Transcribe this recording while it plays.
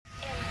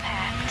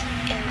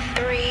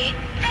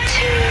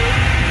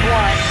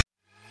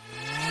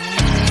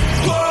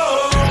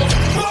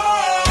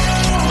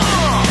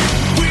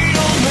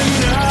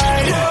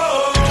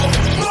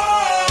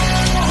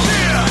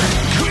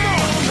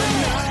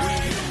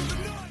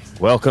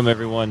Welcome,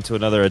 everyone, to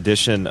another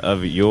edition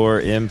of Your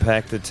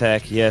Impact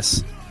Attack.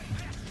 Yes,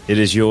 it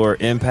is Your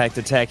Impact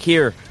Attack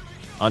here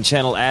on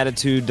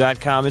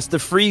channelattitude.com. It's the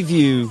free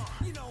view.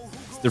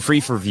 It's the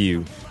free for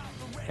view.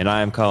 And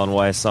I am Colin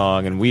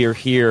Wysong, and we are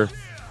here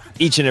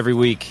each and every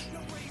week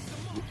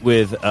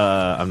with,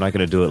 I'm not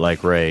going to do it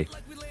like Ray,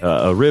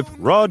 a Rip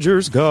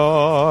Rogers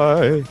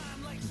guy.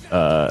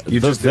 You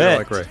just did it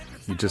like Ray.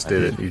 You just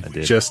did it. You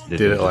just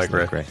did it like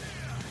Ray.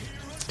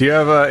 Do you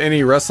have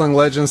any wrestling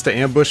legends to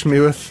ambush me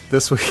with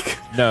this week?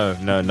 No,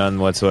 none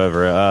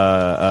whatsoever.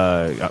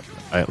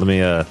 Let me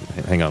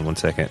hang on one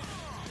second.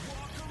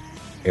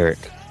 Eric,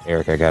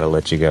 I gotta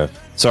let you go.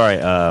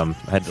 Sorry, I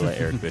had to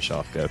let Eric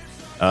Bischoff go.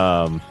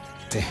 Damn.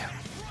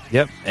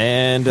 Yep,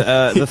 and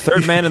the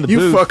third man in the you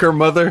booth. You fucker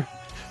mother.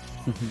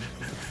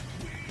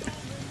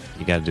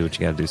 You gotta do what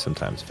you gotta do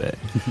sometimes, Vet.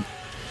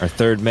 Our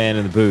third man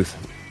in the booth,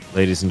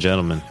 ladies and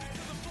gentlemen.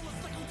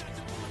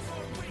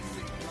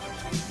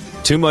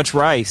 Too much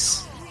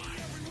rice.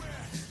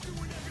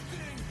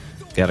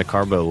 Got a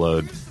carbo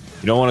load.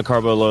 You don't want a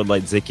carbo load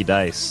like Zicky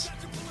Dice.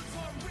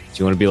 But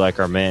you want to be like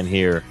our man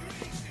here,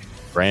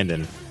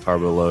 Brandon.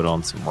 Carbo load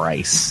on some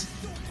rice.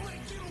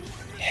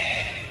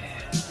 Yeah.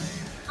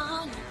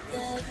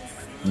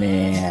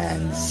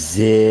 Man,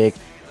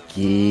 Zicky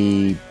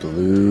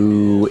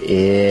blew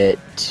it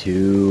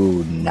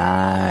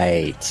tonight.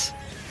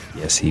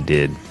 Yes, he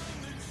did.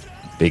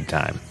 Big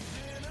time.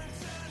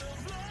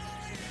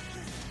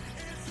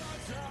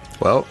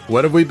 Well,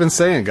 what have we been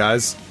saying,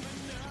 guys?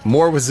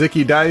 More with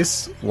Zicky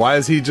Dice. Why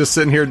is he just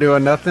sitting here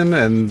doing nothing,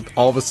 and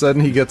all of a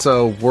sudden he gets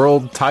a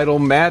world title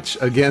match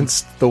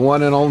against the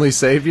one and only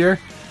Savior?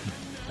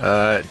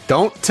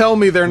 Don't tell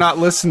me they're not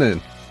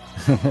listening.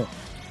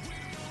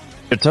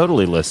 They're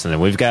totally listening.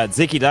 We've got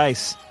Zicky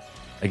Dice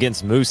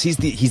against Moose. He's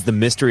the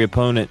mystery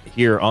opponent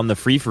here on the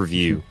free for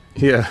view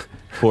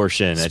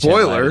portion at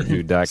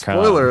channelattitude.com.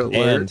 Spoiler alert.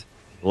 And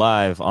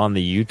live on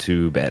the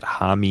YouTube at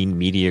Hameen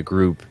Media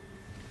Group.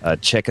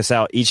 Check us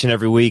out each and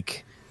every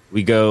week.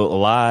 We go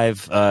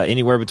live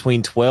anywhere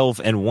between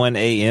 12 and 1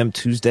 a.m.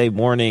 Tuesday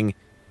morning,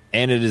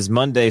 and it is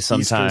Monday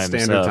sometimes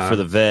for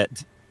the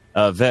Vet.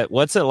 Vet,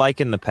 what's it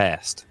like in the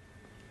past?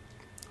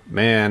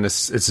 Man,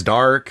 it's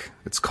dark,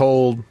 it's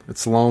cold,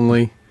 it's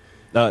lonely.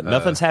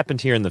 Nothing's happened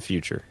here in the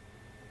future.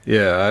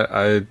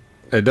 Yeah,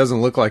 it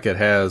doesn't look like it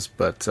has,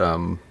 but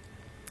I'll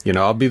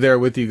be there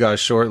with you guys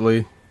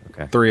shortly.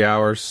 Okay. 3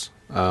 hours.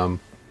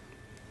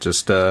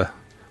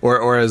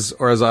 Or as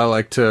I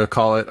like to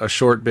call it, a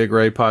short Big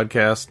Ray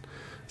podcast.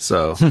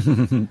 So, It's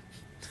fine.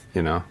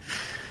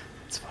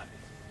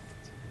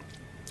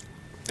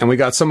 And we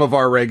got some of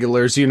our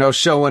regulars,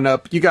 showing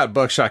up. You got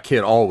Buckshot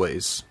Kid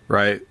always,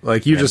 right?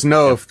 Like, you just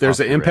know if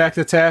there's an Impact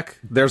Attack,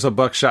 there's a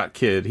Buckshot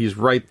Kid. He's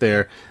right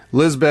there.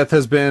 Lizbeth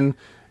has been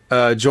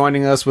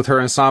joining us with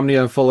her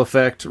Insomnia in full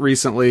effect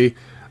recently.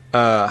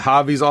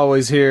 Javi's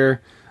always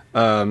here.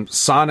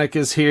 Sonic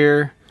is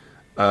here.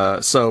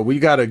 So we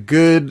got a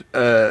good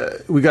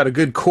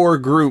core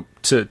group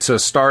to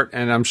start,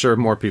 and I'm sure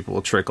more people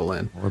will trickle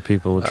in. More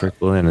people will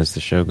trickle in as the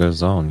show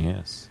goes on.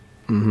 Yes.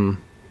 Mm-hmm.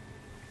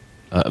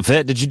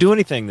 Vet, did you do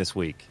anything this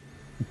week?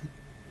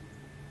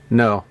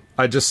 No,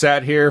 I just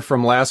sat here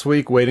from last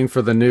week waiting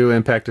for the new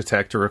Impact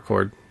Attack to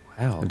record.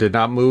 Wow. I did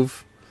not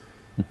move.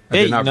 I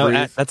did not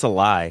breathe. That's a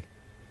lie.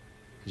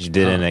 You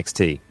did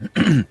NXT.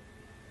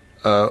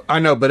 I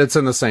know, but it's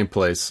in the same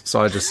place,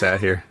 so I just sat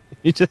here.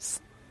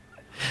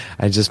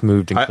 I just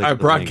moved. And I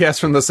broadcast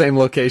from the same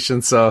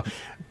location, so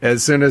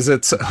as soon as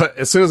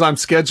I'm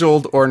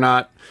scheduled or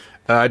not,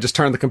 I just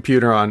turn the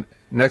computer on.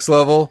 Next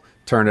level,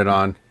 turn it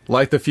on.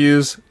 Light the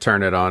fuse,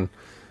 turn it on.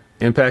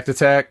 Impact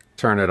Attack,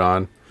 turn it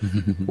on.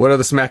 What are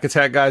the Smack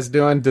Attack guys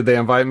doing? Did they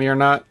invite me or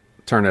not?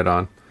 Turn it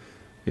on.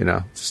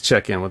 Just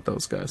check in with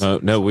those guys.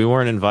 No, we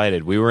weren't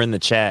invited. We were in the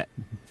chat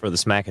for the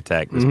Smack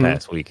Attack this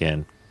past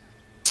weekend.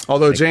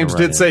 Although James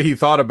did say he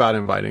thought about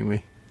inviting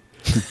me.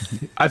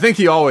 I think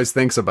he always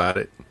thinks about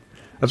it.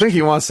 I think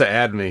he wants to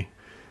add me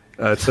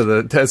as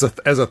a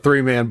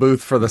 3-man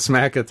booth for the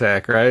Smack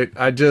Attack, right?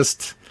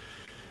 As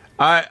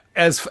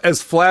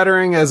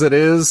flattering as it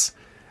is,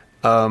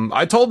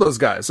 I told those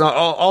guys,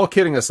 all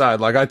kidding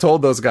aside, I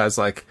told those guys,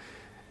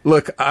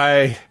 look,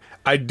 I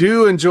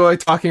do enjoy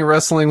talking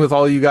wrestling with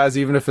all you guys,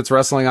 even if it's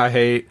wrestling I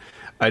hate.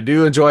 I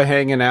do enjoy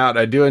hanging out.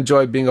 I do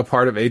enjoy being a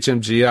part of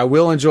HMG. I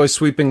will enjoy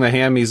sweeping the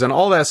hammies and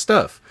all that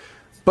stuff.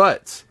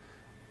 But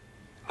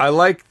I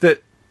like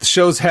that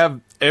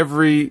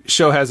every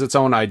show has its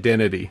own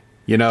identity.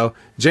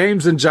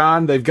 James and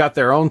John, they've got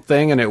their own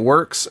thing and it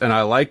works and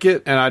I like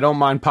it and I don't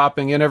mind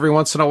popping in every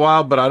once in a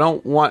while, but I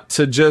don't want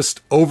to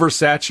just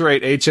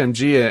oversaturate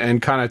HMG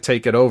and kind of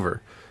take it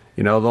over.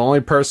 The only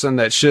person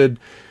that should,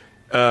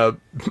 the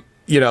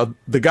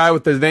guy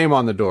with the name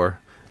on the door,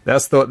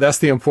 that's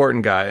the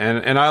important guy.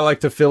 And I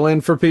like to fill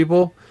in for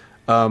people,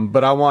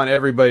 but I want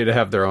everybody to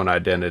have their own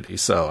identity.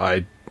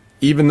 So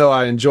even though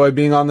I enjoy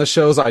being on the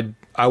shows,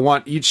 I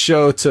want each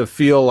show to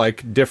feel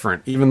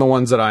different, even the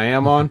ones that I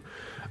am on.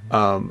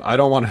 I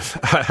don't want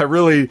to. I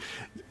really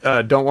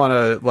don't want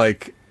to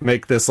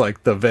make this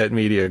like the Vet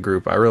Media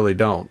Group. I really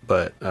don't.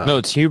 But no,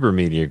 it's Huber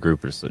Media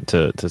Group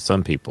to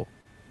some people.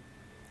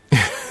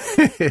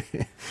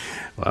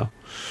 Well,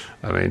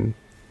 I mean,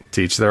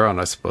 teach their own,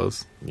 I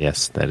suppose.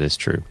 Yes, that is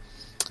true.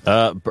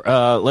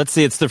 Let's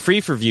see. It's the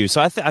free for view.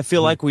 So I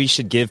feel like we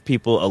should give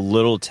people a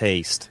little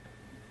taste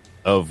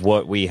of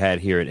what we had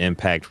here at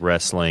Impact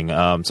Wrestling.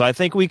 So I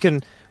think we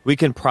can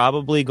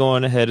probably go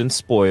on ahead and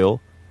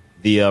spoil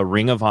the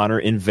Ring of Honor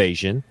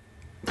invasion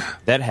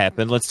that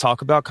happened. Let's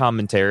talk about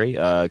commentary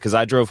because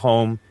I drove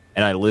home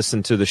and I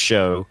listened to the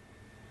show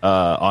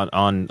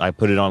I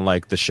put it on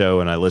like the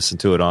show and I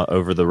listened to it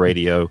over the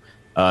radio.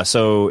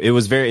 So it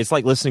was it's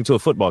like listening to a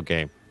football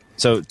game.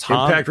 So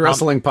Impact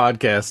Wrestling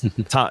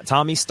podcast.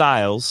 Tommy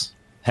Styles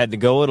had to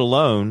go it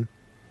alone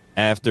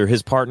after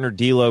his partner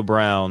D'Lo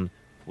Brown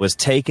was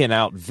taken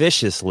out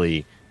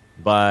viciously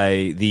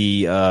by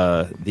the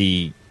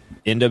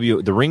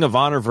Ring of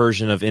Honor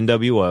version of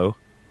NWO.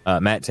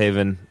 Matt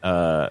Taven,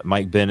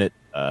 Mike Bennett,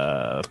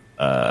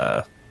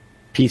 PCO,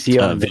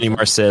 Vinny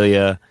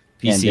Marseglia,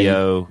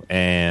 PCO,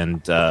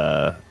 and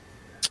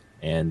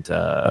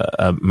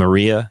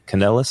Maria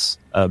Kanellis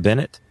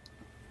Bennett.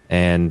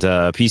 And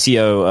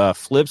PCO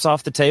flips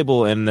off the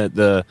table, and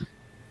the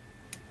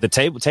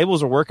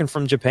tables are working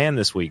from Japan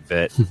this week,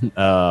 Vet.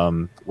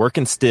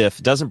 Working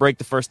stiff. Doesn't break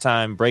the first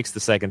time, breaks the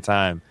second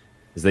time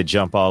as they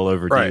jump all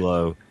over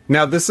D'Lo.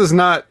 Now, this is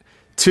not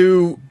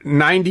two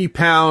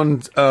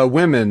 90-pound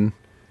women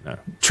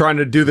trying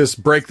to do this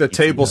break the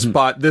table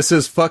spot. This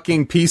is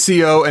fucking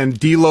PCO and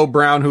D'Lo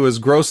Brown, who is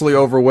grossly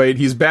overweight.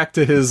 He's back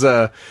to his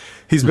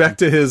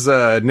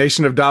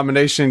Nation of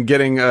Domination,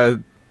 getting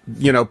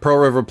Pro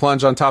River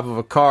Plunge on top of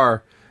a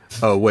car.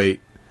 Oh,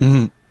 wait.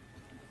 Mm-hmm.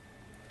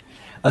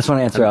 I just want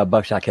to answer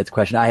Buckshot Kid's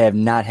question. I have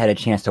not had a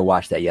chance to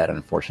watch that yet,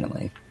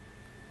 unfortunately.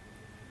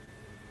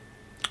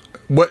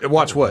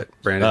 Watch what,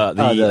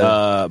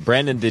 Brandon?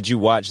 Brandon, did you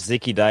watch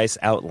Zicky Dice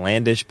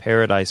Outlandish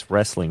Paradise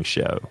Wrestling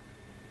Show?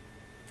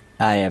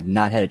 I have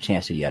not had a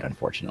chance to yet,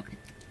 unfortunately.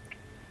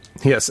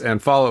 Yes,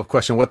 and follow-up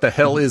question, what the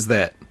hell is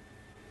that?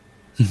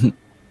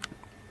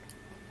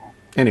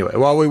 Anyway,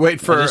 while we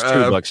wait for... That is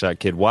true, Buckshot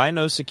Kid. Why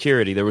no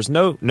security? There was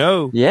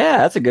no... Yeah,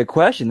 that's a good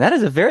question. That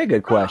is a very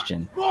good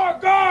question. More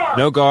guards!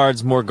 No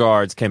guards, more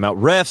guards came out.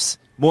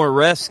 More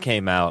refs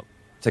came out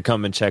to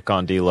come and check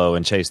on D'Lo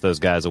and chase those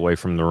guys away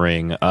from the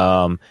ring.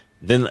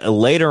 Then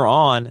later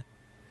on,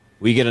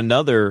 we get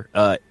another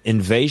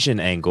invasion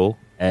angle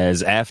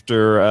as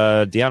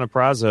after Deonna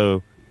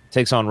Purrazzo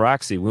takes on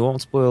Roxy. We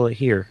won't spoil it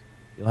here.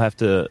 You'll have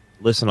to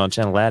listen on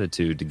Channel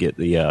Attitude to get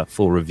the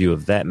full review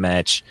of that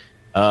match.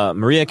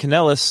 Maria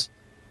Kanellis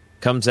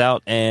comes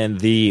out and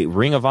the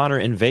Ring of Honor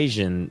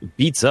invasion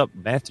beats up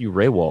Matthew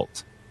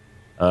Raywalt,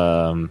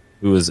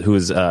 who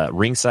was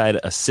ringside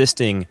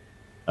assisting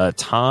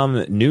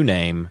Tom New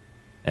Name,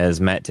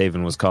 as Matt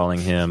Taven was calling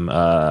him.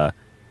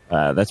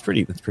 That's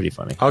pretty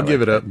funny. I'll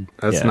give it up.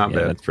 That's not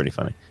bad. That's pretty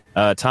funny.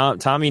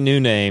 Tommy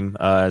New Name,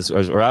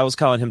 or I was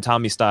calling him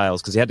Tommy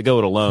Styles because he had to go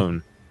it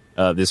alone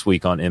this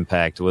week on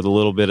Impact with a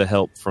little bit of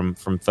help from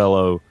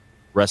fellow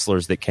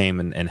wrestlers that came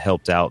and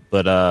helped out.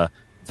 But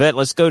Vet,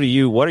 let's go to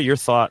you. What are your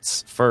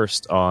thoughts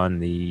first on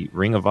the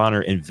Ring of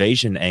Honor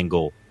invasion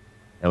angle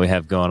that we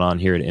have going on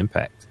here at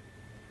Impact?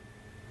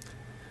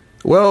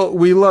 Well,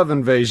 we love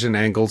invasion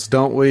angles,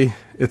 don't we?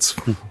 It's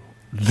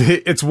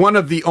one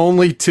of the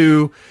only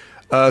two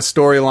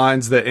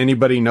storylines that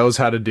anybody knows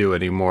how to do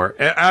anymore.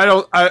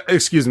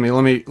 Excuse me.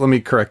 Let me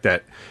correct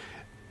that.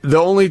 The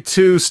only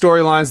two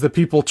storylines that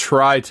people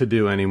try to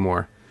do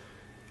anymore.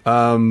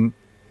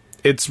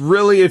 It's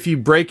really, if you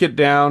break it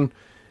down,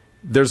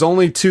 there's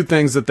only two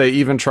things that they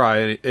even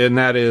try, and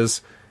that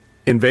is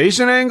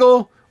invasion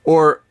angle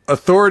or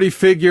authority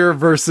figure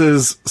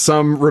versus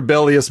some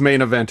rebellious main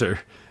eventer.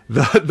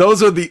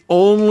 Those are the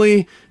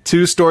only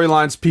two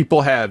storylines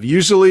people have.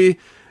 Usually,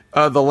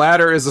 the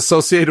latter is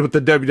associated with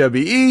the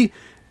WWE,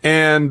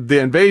 and the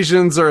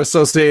invasions are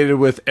associated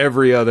with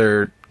every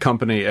other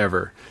company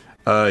ever.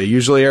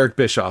 Usually Eric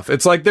Bischoff.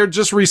 It's like they're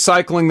just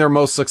recycling their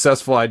most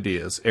successful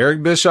ideas.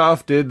 Eric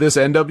Bischoff did this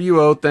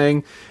NWO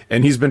thing,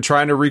 and he's been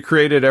trying to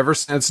recreate it ever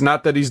since.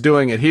 Not that he's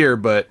doing it here,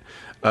 but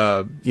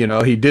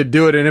he did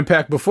do it in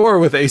Impact before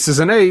with Aces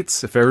and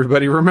Eights, if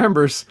everybody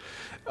remembers.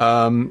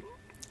 And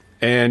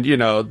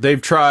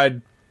they've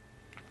tried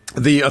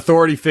the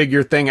authority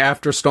figure thing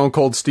after Stone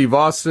Cold Steve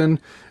Austin.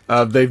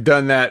 They've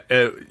done that,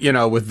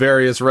 with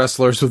various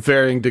wrestlers with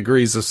varying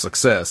degrees of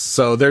success.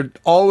 So they're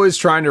always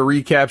trying to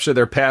recapture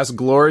their past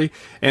glory,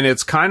 and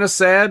it's kind of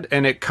sad,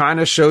 and it kind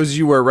of shows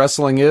you where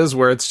wrestling is,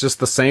 where it's just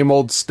the same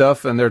old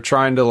stuff, and they're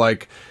trying to,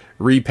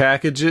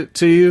 repackage it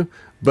to you,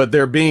 but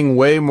they're being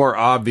way more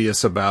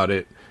obvious about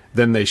it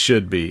than they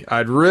should be.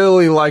 I'd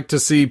really like to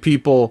see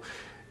people,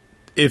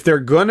 if they're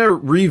going to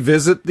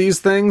revisit these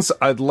things,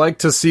 I'd like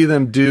to see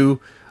them do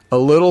a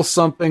little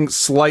something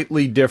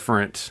slightly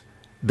different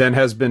than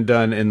has been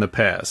done in the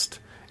past.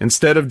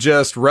 Instead of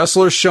just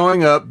wrestlers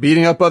showing up,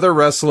 beating up other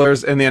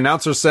wrestlers, and the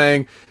announcer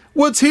saying,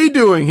 "What's he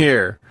doing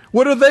here?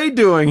 What are they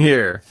doing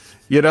here?"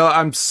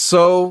 I'm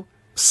so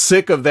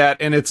sick of that,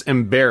 and it's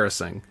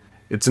embarrassing.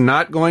 It's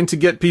not going to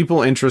get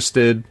people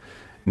interested.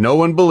 No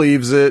one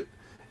believes it.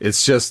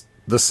 It's just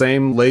the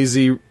same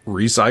lazy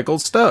recycled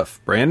stuff.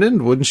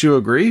 Brandon, wouldn't you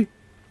agree?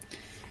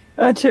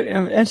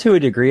 To a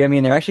degree. I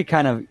mean, they're actually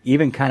kind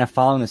of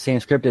following the same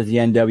script as the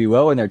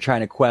NWO, and they're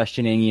trying to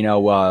questioning,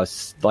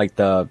 like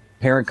the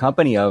parent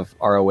company of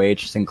ROH,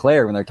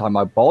 Sinclair, when they're talking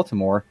about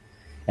Baltimore,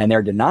 and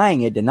they're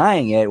denying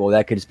it. Well,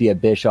 that could just be a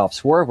Bischoff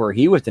swerve where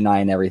he was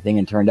denying everything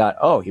and turned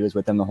out, he was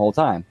with them the whole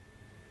time.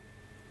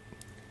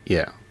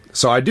 Yeah.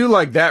 So I do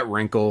like that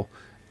wrinkle,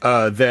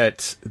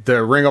 that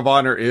the Ring of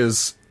Honor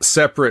is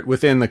separate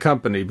within the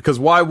company, because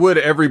why would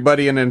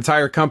everybody in an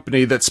entire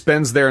company that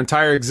spends their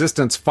entire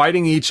existence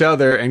fighting each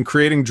other and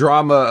creating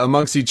drama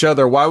amongst each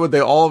other, why would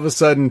they all of a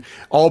sudden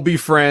all be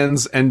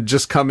friends and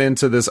just come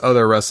into this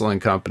other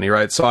wrestling company,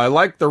 right? So I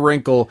like the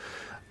wrinkle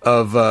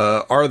of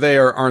are they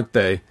or aren't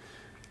they?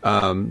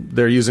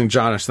 They're using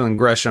Jonathan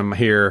Gresham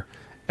here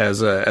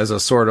as a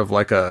sort of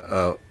like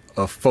a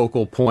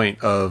focal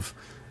point of,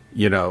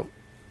 but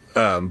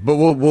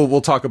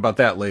we'll talk about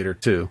that later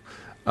too.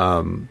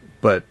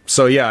 But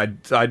so yeah,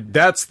 I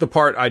that's the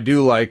part I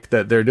do like,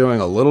 that they're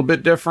doing a little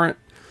bit different.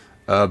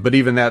 But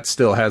even that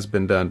still has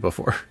been done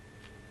before,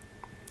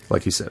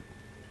 like you said.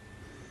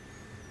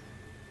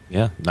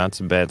 Yeah, not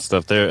some bad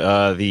stuff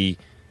there. The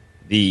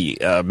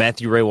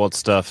Matthew Raywald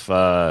stuff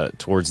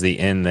towards the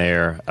end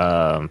there.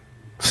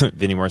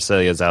 Vinny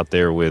Marseglia's out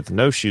there with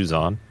no shoes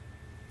on.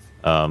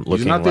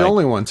 He's not the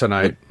only one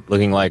tonight.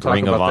 Looking like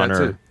Ring of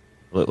Honor.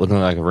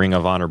 Looking like a Ring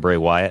of Honor Bray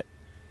Wyatt.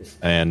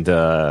 And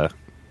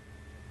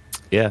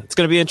yeah, it's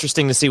going to be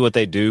interesting to see what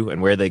they do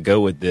and where they go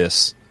with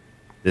this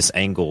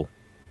angle,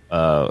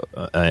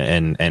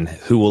 and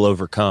who will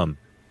overcome,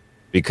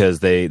 because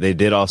they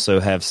did also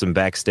have some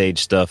backstage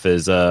stuff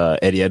as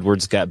Eddie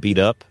Edwards got beat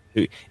up.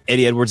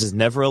 Eddie Edwards is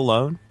never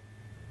alone.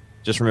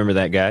 Just remember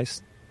that,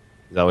 guys.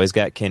 He's always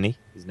got Kenny.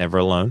 He's never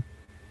alone,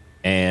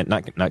 and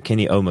not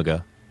Kenny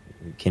Omega,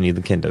 Kenny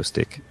the kendo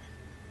stick,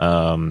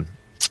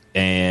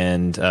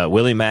 and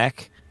Willie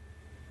Mack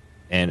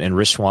and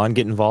Rich Swann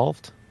get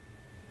involved.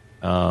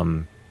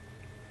 And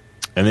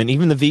then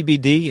even the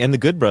VBD and the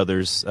Good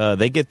Brothers,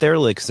 they get their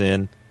licks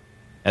in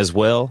as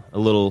well. A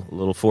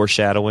little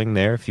foreshadowing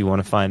there. If you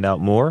want to find out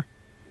more,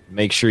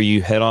 make sure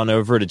you head on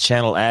over to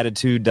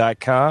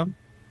channelattitude.com.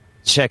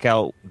 Check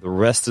out the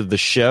rest of the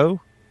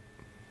show.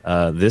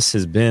 This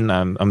has been,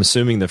 I'm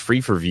assuming, the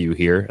free-for-view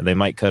here. They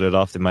might cut it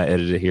off. They might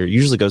edit it here. It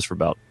usually goes for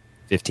about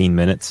 15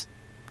 minutes.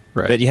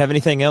 Right. But you have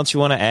anything else you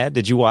want to add?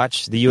 Did you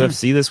watch the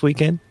UFC this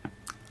weekend?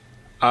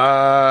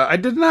 I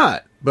did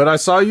not, but I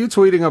saw you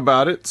tweeting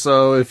about it.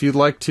 So if you'd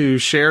like to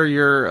share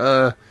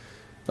your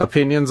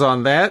opinions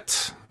on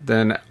that,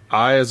 then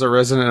I, as a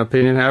resident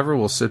opinion haver,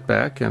 will sit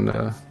back and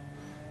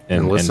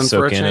listen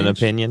for a change. An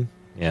opinion.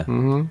 Yeah.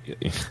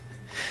 Mm-hmm.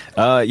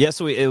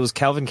 So it was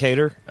Calvin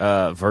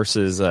Kattar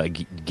versus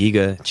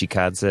Giga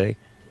Chikadze,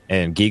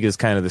 and Giga's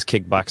kind of this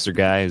kickboxer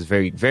guy who's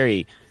very,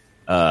 very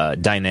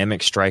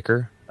dynamic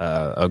striker,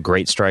 a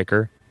great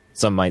striker,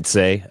 some might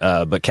say.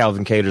 But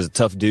Calvin Kattar's a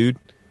tough dude.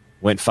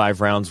 Went 5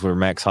 rounds where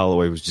Max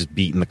Holloway was just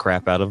beating the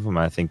crap out of him.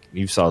 I think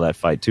you saw that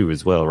fight too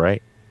as well,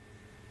 right?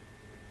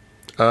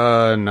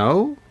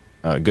 No.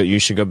 Good. You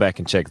should go back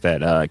and check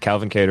that.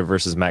 Calvin Kattar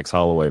versus Max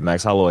Holloway.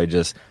 Max Holloway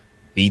just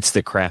beats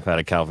the crap out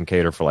of Calvin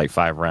Kattar for like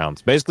 5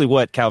 rounds. Basically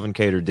what Calvin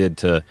Kattar did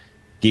to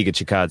Giga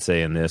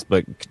Chikadze in this.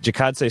 But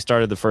Chikadze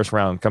started the first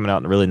round coming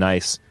out really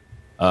nice.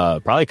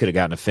 Probably could have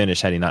gotten a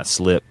finish had he not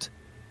slipped.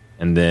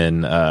 And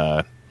then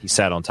he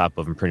sat on top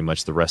of him pretty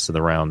much the rest of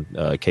the round,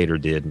 Kattar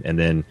did. And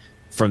then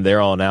from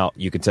there on out,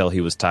 you could tell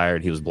he was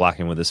tired. He was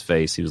blocking with his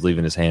face. He was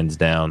leaving his hands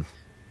down.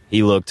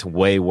 He looked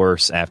way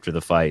worse after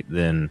the fight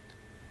than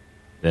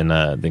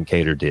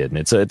Kattar did. And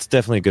it's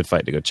definitely a good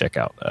fight to go check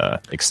out.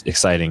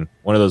 Exciting.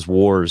 One of those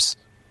wars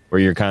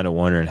where you're kind of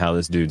wondering how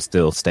this dude's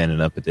still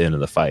standing up at the end of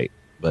the fight,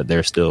 but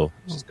they're still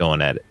just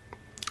going at it.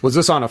 Was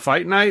this on a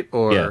fight night?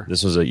 Or yeah,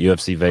 this was a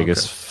UFC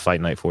Vegas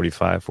Fight Night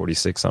 45,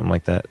 46, something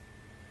like that.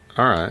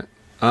 All right.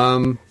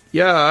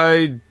 Yeah,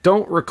 I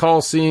don't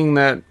recall seeing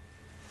that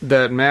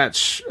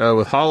match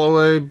with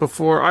Holloway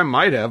before. I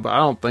might have, but I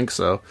don't think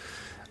so.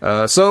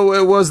 So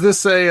it was this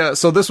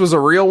so this was a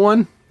real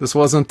one? This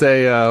wasn't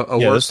a yeah,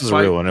 work this was fight?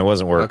 a real one. It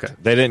wasn't work. Okay.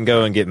 They didn't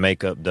go and get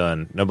makeup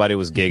done. Nobody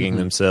was gigging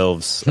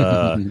themselves.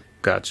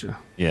 Gotcha.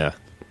 Yeah.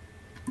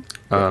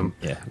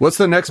 Yeah. What's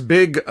the next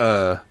big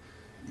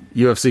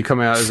UFC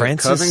coming out? Is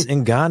Francis it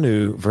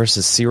Ngannou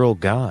versus Cyril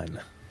Gane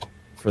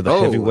for the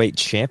heavyweight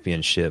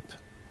championship.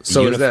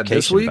 So is that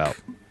this week?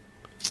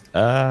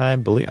 I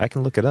believe I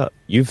can look it up.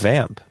 You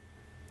vamp.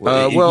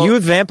 Well, you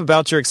would vamp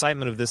about your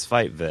excitement of this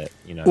fight, Vet.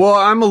 Well,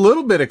 I'm a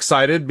little bit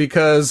excited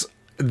because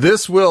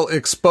this will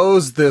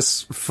expose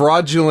this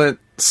fraudulent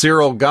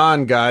Cyril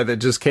Gane guy that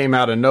just came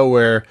out of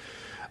nowhere,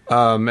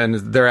 and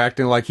they're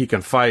acting like he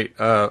can fight.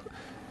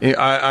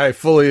 I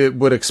fully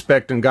would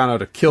expect Ngannou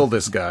to kill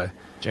this guy.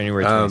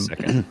 January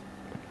 22nd.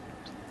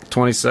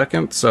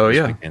 22nd? So,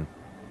 yeah.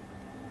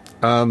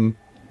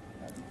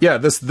 Yeah,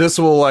 this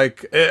will,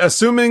 like,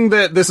 assuming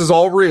that this is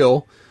all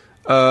real,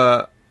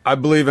 I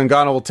believe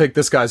Ngannou will take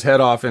this guy's head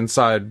off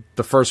inside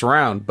the first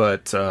round,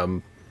 but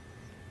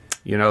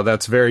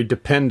that's very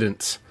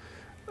dependent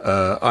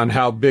on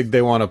how big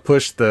they want to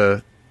push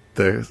the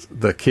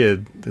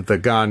kid, the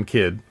Gane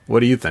kid.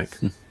 What do you think?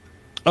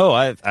 Oh,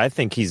 I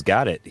think he's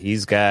got it.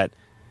 He's got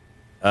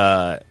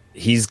the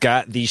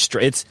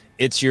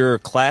it's your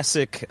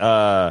classic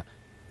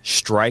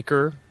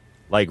striker,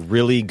 like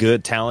really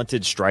good,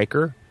 talented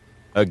striker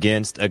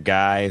against a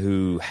guy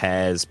who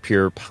has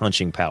pure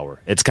punching power.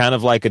 It's kind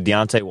of like a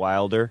Deontay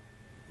Wilder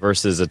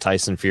versus a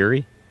Tyson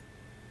Fury,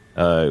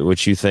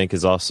 which you think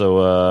is also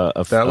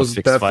a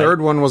fixed fight. Third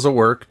one was a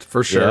worked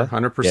for sure,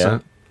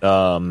 100%.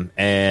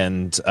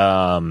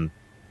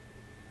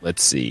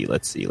 Let's see.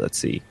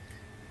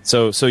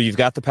 So you've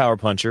got the power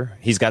puncher.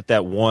 He's got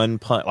that one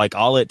punch. Like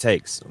all it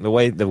takes, the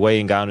way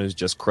Ngannou's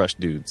just crushed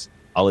dudes.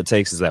 All it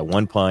takes is that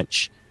one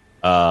punch.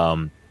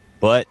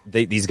 But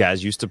these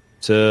guys used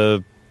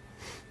to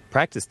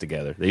practice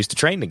together. They used to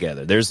train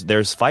together.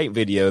 There's fight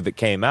video that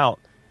came out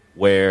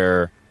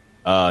where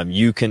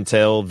you can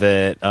tell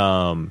that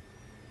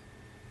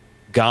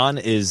Gane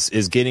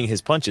is getting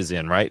his punches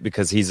in, right?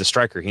 Because he's a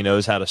striker. He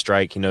knows how to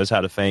strike. He knows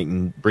how to feint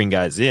and bring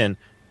guys in.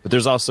 But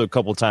there's also a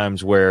couple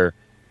times where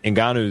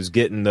Ngannou's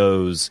getting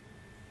those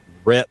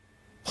rep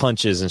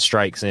punches and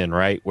strikes in,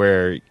 right?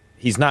 Where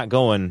he's not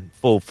going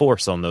full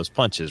force on those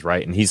punches,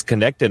 right? And he's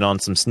connected on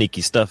some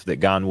sneaky stuff that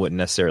Gane wouldn't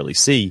necessarily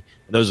see.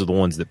 And those are the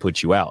ones that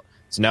put you out.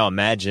 So now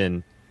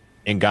imagine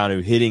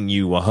Ngannou hitting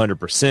you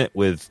 100%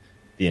 with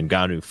the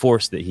Ngannou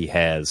force that he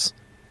has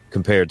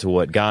compared to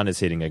what Gane is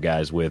hitting a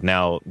guys with.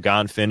 Now,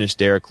 Gane finished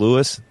Derek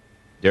Lewis.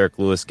 Derek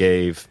Lewis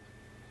gave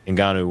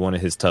Ngannou one of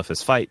his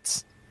toughest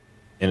fights,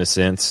 in a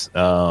sense.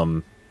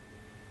 So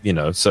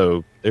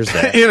there's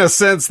that. In a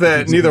sense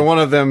that neither one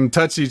of them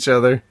touch each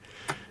other.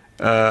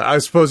 I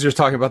suppose you're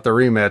talking about the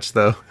rematch,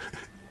 though.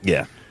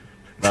 Yeah.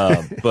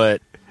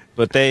 But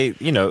they,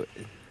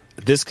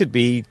 this could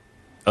be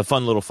a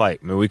fun little fight.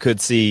 I mean, we could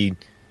see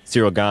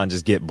Cyril Gane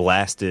just get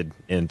blasted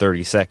in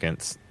 30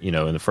 seconds, in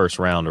the first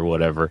round or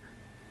whatever.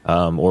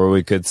 Or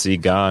we could see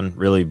Gane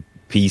really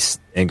piece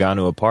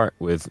Ngannou apart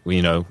with,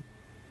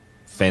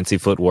 fancy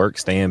footwork,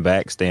 staying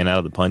back, staying out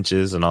of the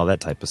punches and all that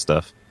type of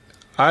stuff.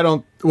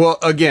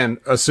 Again,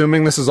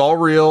 assuming this is all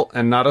real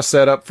and not a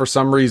setup for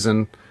some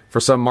reason, for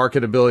some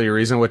marketability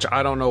reason, which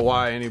I don't know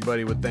why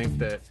anybody would think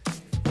that.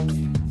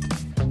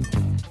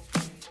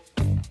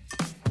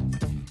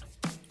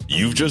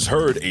 You've just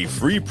heard a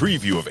free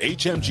preview of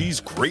HMG's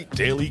great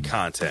daily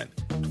content.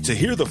 To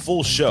hear the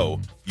full show,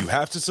 you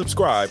have to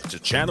subscribe to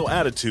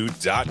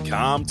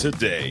channelattitude.com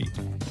today.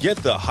 Get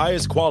the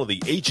highest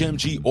quality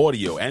HMG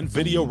audio and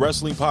video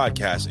wrestling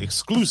podcasts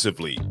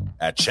exclusively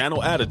at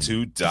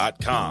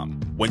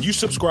channelattitude.com. When you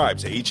subscribe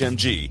to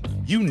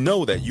HMG, you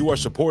know that you are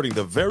supporting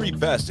the very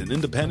best in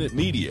independent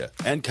media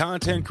and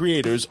content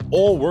creators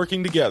all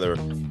working together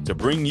to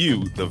bring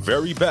you the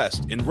very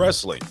best in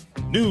wrestling,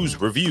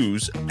 news,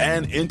 reviews,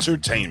 and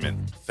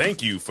entertainment.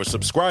 Thank you for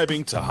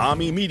subscribing to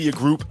Hami Media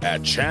Group at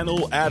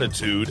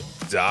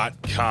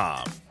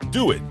channelattitude.com.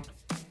 Do it.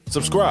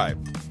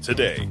 Subscribe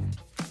today.